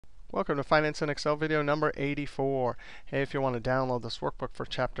Welcome to Finance in Excel video number 84. Hey, if you want to download this workbook for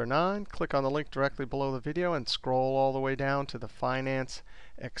Chapter 9, click on the link directly below the video and scroll all the way down to the Finance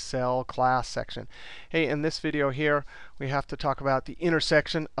Excel class section. Hey, in this video here, we have to talk about the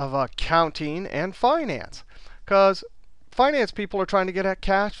intersection of accounting and finance. Because finance people are trying to get at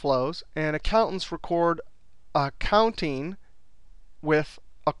cash flows, and accountants record accounting with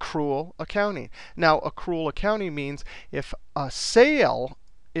accrual accounting. Now, accrual accounting means if a sale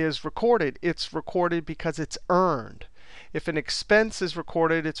is recorded, it's recorded because it's earned. If an expense is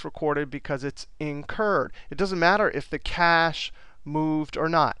recorded, it's recorded because it's incurred. It doesn't matter if the cash moved or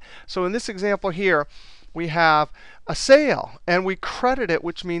not. So in this example here, we have a sale, and we credit it,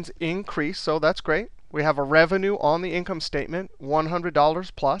 which means increase. So that's great. We have a revenue on the income statement,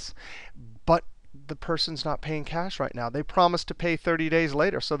 $100 plus, but the person's not paying cash right now. They promised to pay 30 days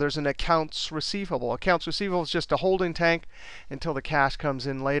later, so there's an accounts receivable. Accounts receivable is just a holding tank until the cash comes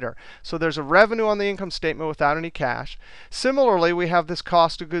in later. So there's a revenue on the income statement without any cash. Similarly, we have this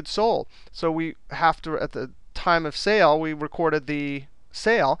cost of goods sold. So we have to, at the time of sale, we recorded the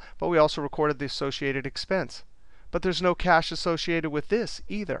sale, but we also recorded the associated expense. But there's no cash associated with this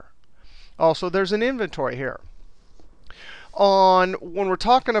either. Also, there's an inventory here. When we're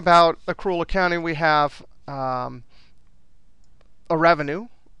talking about accrual accounting, we have a revenue,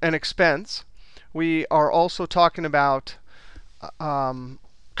 an expense. We are also talking about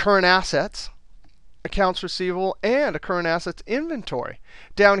current assets, accounts receivable, and a current assets inventory.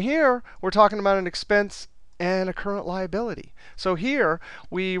 Down here, we're talking about an expense and a current liability. So here,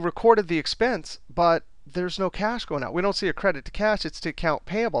 we recorded the expense, but there's no cash going out. We don't see a credit to cash. It's to account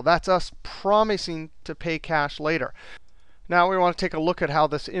payable. That's us promising to pay cash later. Now we want to take a look at how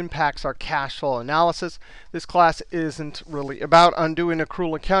this impacts our cash flow analysis. This class isn't really about undoing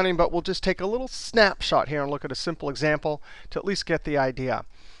accrual accounting, but we'll just take a little snapshot here and look at a simple example to at least get the idea.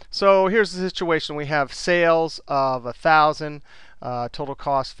 So here's the situation. We have sales of 1,000, total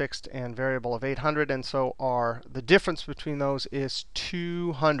cost fixed and variable of 800, and so the difference between those is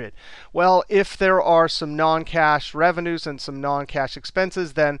 200. Well, if there are some non-cash revenues and some non-cash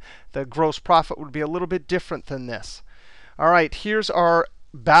expenses, then the gross profit would be a little bit different than this. All right, here's our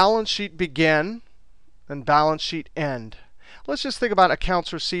balance sheet begin and balance sheet end. Let's just think about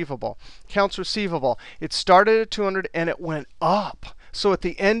accounts receivable. Accounts receivable, it started at 200 and it went up. So at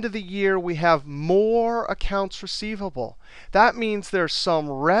the end of the year, we have more accounts receivable. That means there's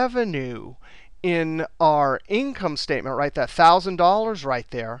some revenue in our income statement, right? That $1,000 right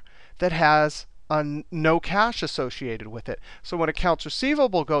there that has no cash associated with it. So when accounts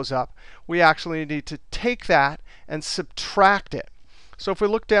receivable goes up, we actually need to take that and subtract it. So if we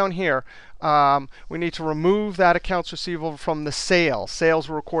look down here, we need to remove that accounts receivable from the sales. Sales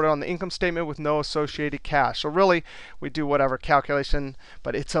were recorded on the income statement with no associated cash. So really, we do whatever calculation,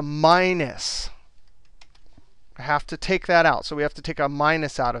 but it's a minus. I have to take that out. So we have to take a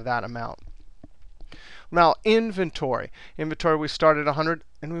minus out of that amount. Now, inventory. Inventory, we started at 100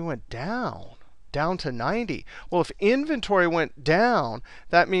 and we went down to 90. Well, if inventory went down,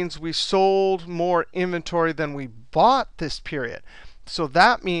 that means we sold more inventory than we bought this period. So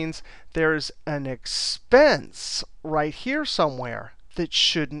that means there's an expense right here somewhere that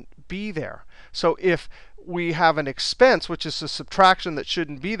shouldn't be there. So if we have an expense, which is a subtraction that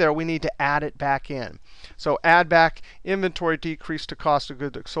shouldn't be there, we need to add it back in. So add back inventory decrease to cost of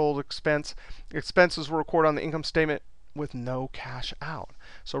goods sold expense. Expenses were recorded on the income statement with no cash out.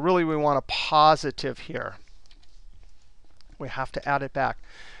 So really, we want a positive here. We have to add it back.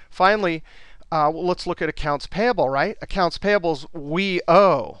 Finally, let's look at accounts payable, right? Accounts payables, we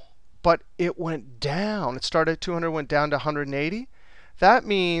owe, but it went down. It started at 200, went down to 180. That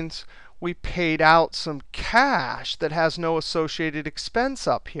means we paid out some cash that has no associated expense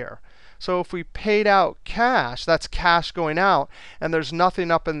up here. So if we paid out cash, that's cash going out, and there's nothing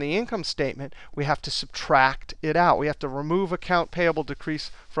up in the income statement, we have to subtract it out. We have to remove account payable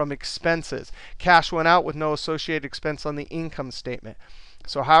decrease from expenses. Cash went out with no associated expense on the income statement.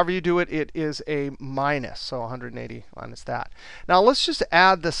 So however you do it, it is a minus. So 180 minus that. Now let's just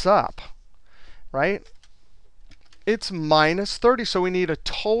add this up, right? It's minus 30. So we need a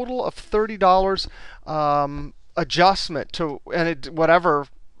total of $30 adjustment to whatever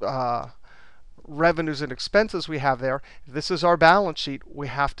revenues and expenses we have there. If this is our balance sheet, we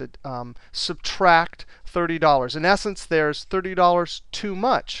have to subtract $30. In essence, there's $30 too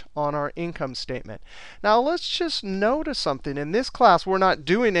much on our income statement. Now let's just notice something. In this class, we're not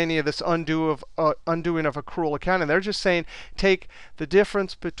doing any of this undoing of accrual accounting. They're just saying take the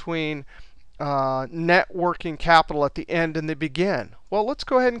difference between net working capital at the end and the begin. Well, let's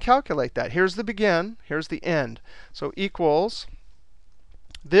go ahead and calculate that. Here's the begin, here's the end. So equals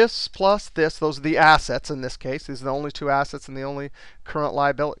This plus this, those are the assets in this case. These are the only two assets and the only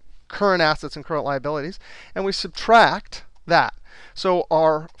current assets and current liabilities. And we subtract that. So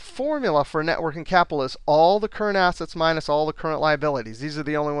our formula for net working capital is all the current assets minus all the current liabilities. These are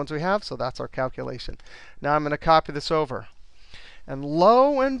the only ones we have, so that's our calculation. Now I'm going to copy this over. And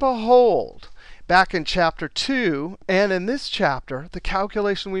lo and behold, back in chapter 2 and in this chapter, the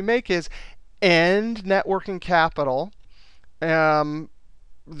calculation we make is end net working capital, the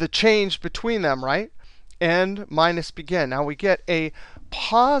change between them, right? End minus begin. Now we get a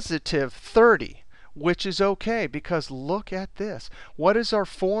positive 30, which is OK, because look at this. What is our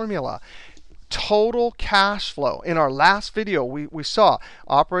formula? Total cash flow. In our last video, we saw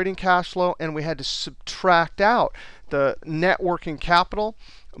operating cash flow, and we had to subtract out the net working capital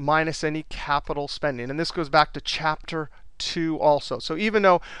minus any capital spending. And this goes back to chapter 2 also. So even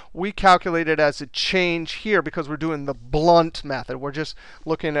though we calculate it as a change here because we're doing the blunt method, we're just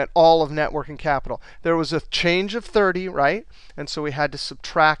looking at all of net working capital. There was a change of 30, right? And so we had to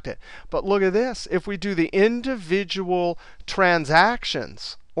subtract it. But look at this. If we do the individual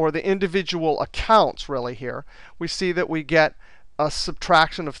transactions, or the individual accounts really here, we see that we get a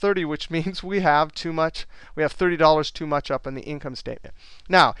subtraction of 30, which means we have too much. We have $30 too much up in the income statement.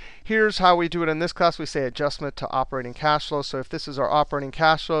 Now, here's how we do it in this class. We say adjustment to operating cash flow. So if this is our operating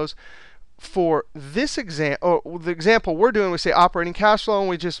cash flows, for this example, the example we're doing, we say operating cash flow, and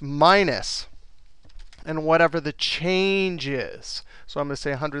we just minus and whatever the change is. So I'm going to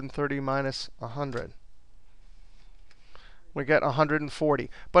say 130 minus 100. We get 140.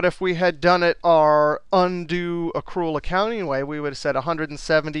 But if we had done it our undo accrual accounting way, we would have said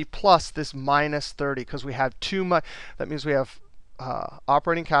 170 plus this minus 30, because we have too much. That means we have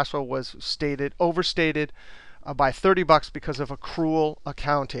operating cash flow was overstated by $30 because of accrual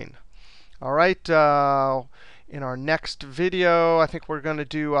accounting. All right. In our next video, I think we're going to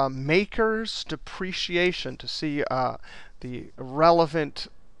do maker's depreciation to see the relevant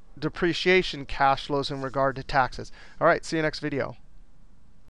depreciation cash flows in regard to taxes. All right, see you next video.